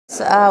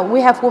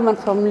We have women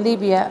from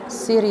Libya,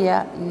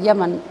 Syria,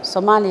 Yemen,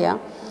 Somalia,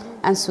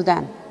 and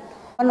Sudan.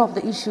 One of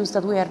the issues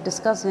that we are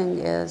discussing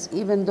is,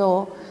 even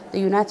though the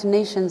United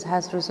Nations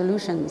has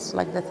resolutions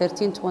like the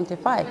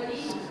 1325,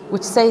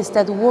 which says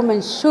that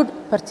women should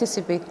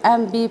participate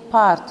and be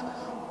part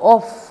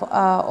of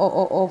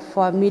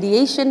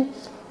mediation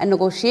and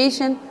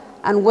negotiation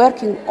and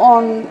working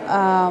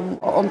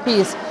on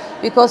peace,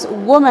 because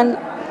women,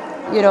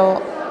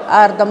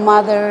 are the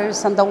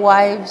mothers and the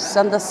wives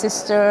and the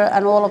sister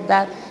and all of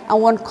that.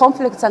 And when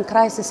conflicts and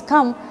crises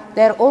come,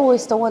 they're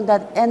always the one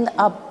that end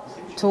up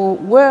to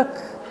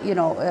work.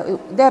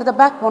 They're the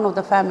backbone of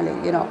the family.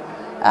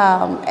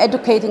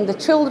 Educating the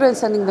children,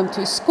 sending them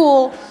to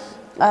school.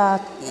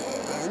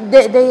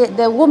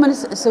 The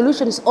woman's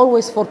solution is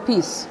always for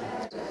peace.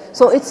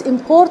 So it's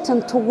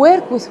important to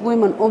work with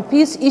women on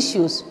peace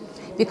issues,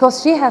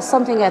 because she has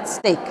something at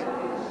stake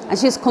and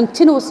she's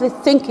continuously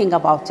thinking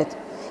about it.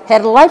 Her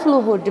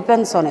livelihood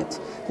depends on it.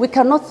 We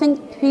cannot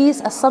think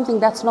peace as something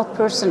that's not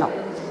personal.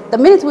 The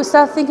minute we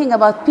start thinking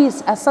about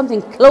peace as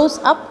something close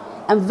up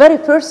and very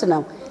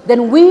personal,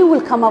 then we will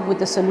come up with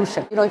the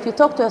solution. If you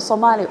talk to a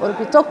Somali or if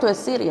you talk to a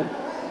Syrian,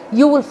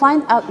 you will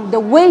find out the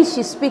way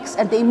she speaks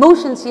and the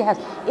emotions she has,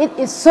 it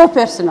is so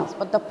personal.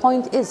 But the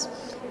point is,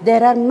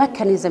 there are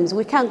mechanisms.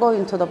 We can't go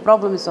into the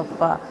problems of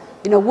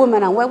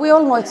women, and we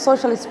all know it's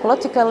social, it's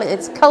political,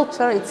 it's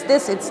culture, it's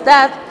this, it's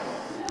that.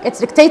 It's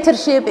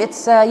dictatorship,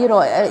 it's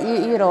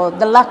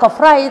the lack of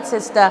rights,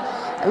 it's the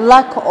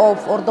lack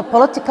of, or the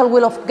political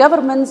will of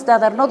governments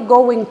that are not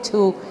going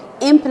to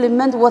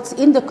implement what's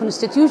in the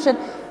constitution.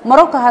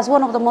 Morocco has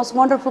one of the most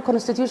wonderful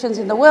constitutions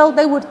in the world.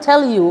 They would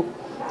tell you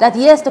that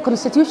yes, the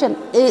constitution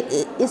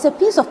is a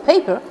piece of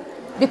paper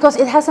because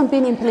it hasn't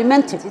been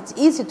implemented. It's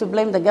easy to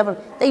blame the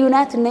government. The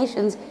United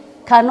Nations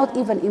cannot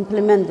even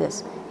implement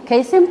this.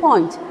 Case in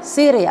point,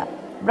 Syria,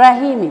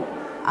 Brahimi,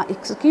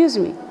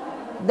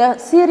 the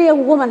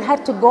Syrian woman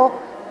had to go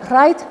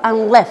right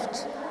and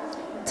left,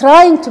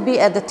 trying to be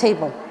at the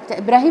table.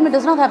 Brahimi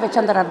does not have a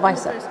gender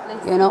advisor,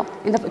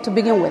 to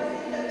begin with.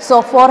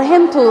 So for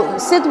him to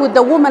sit with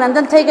the woman and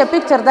then take a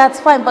picture, that's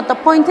fine. But the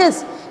point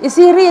is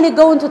he really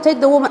going to take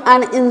the woman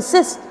and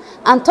insist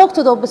and talk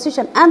to the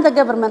opposition and the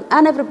government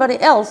and everybody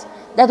else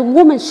that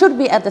women should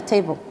be at the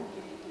table?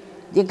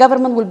 The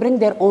government will bring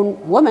their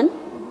own women,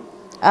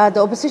 the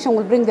opposition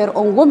will bring their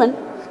own women,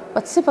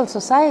 but civil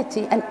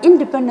society and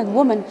independent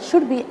women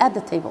should be at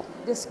the table.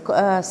 This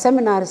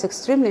seminar is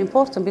extremely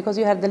important because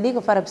you have the League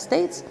of Arab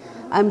States.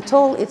 I'm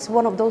told it's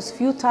one of those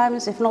few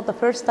times, if not the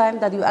first time,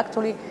 that you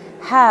actually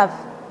have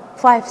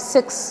 5,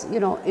 6,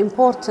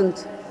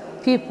 important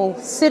people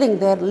sitting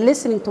there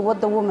listening to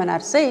what the women are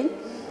saying,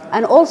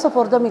 and also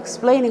for them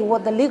explaining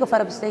what the League of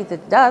Arab States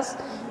does.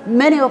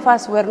 Many of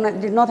us we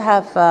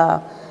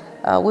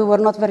were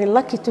not very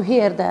lucky to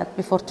hear that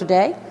before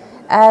today.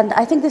 And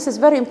I think this is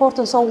very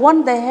important. So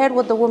when they heard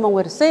what the women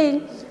were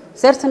saying,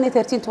 certainly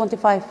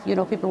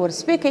 1325, people were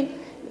speaking.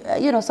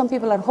 Some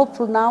people are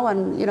hopeful now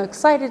and,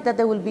 excited that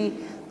they will be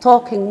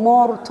talking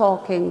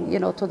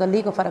to the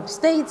League of Arab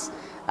States,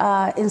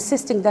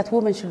 insisting that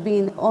women should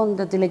be on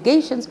the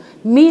delegations,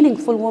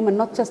 meaningful women,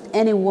 not just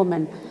any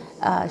woman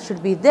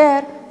should be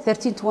there.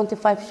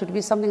 1325 should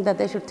be something that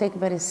they should take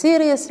very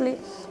seriously.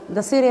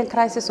 The Syrian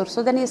crisis or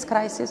Sudanese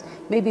crisis,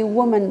 maybe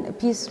women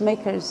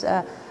peacemakers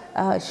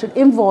should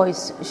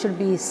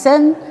be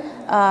sent.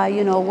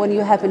 When you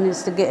have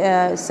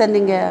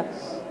sending an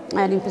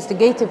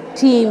investigative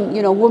team,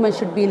 women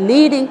should be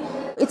leading.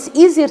 It's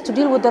easier to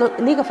deal with the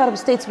League of Arab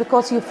States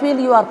because you feel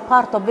you are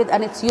part of it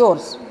and it's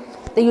yours.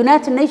 The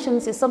United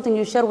Nations is something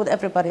you share with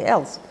everybody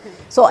else.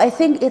 So I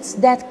think it's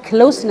that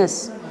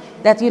closeness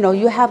that,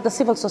 you have the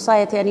civil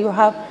society and you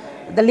have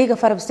the League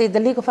of Arab States.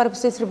 The League of Arab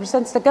States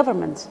represents the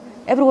governments.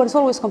 Everyone is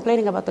always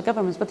complaining about the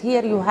governments, but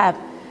here you have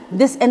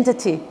this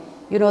entity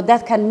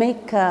that can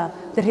make the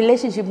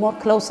relationship more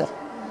closer.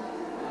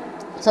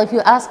 So if you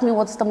ask me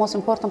what's the most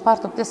important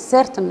part of this,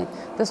 certainly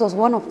this was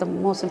one of the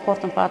most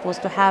important parts, was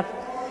to have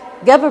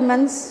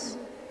governments,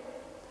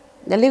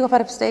 the League of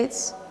Arab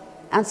States,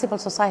 and civil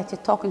society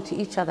talking to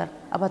each other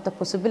about the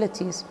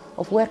possibilities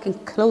of working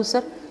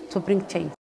closer to bring change.